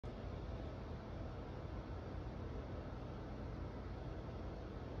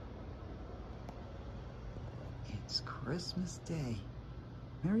It's Christmas Day.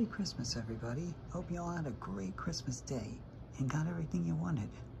 Merry Christmas, everybody. Hope you all had a great Christmas day and got everything you wanted.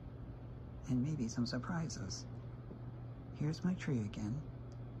 And maybe some surprises. Here's my tree again,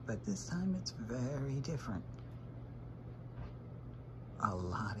 but this time it's very different. A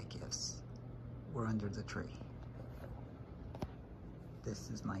lot of gifts were under the tree. This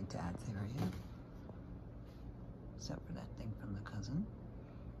is my dad's area, except for that thing from the cousin.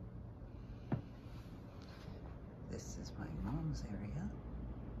 This is my mom's area.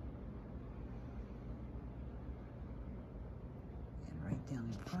 And right down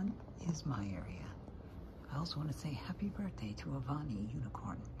in front is my area. I also want to say happy birthday to Avani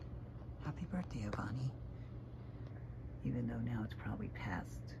Unicorn. Happy birthday, Avani. Even though now it's probably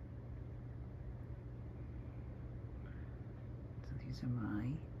past. So these are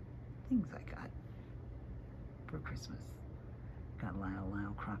my things I got for Christmas. Got Lyle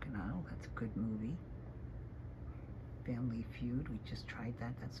Lyle Crocodile, that's a good movie. Family Feud, we just tried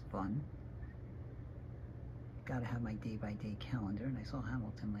that, that's fun. Gotta have my day-by-day calendar, and I saw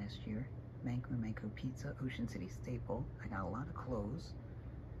Hamilton last year. Manco Pizza, Ocean City staple. I got a lot of clothes.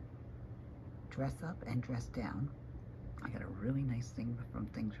 Dress up and dress down. I got a really nice thing from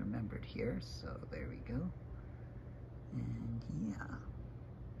Things Remembered here, so there we go. And yeah.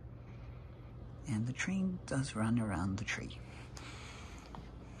 And the train does run around the tree.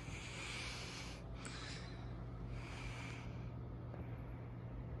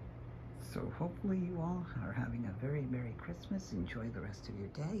 So hopefully you all are having a very Merry Christmas. Enjoy the rest of your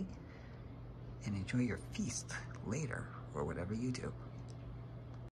day. And enjoy your feast later, or whatever you do.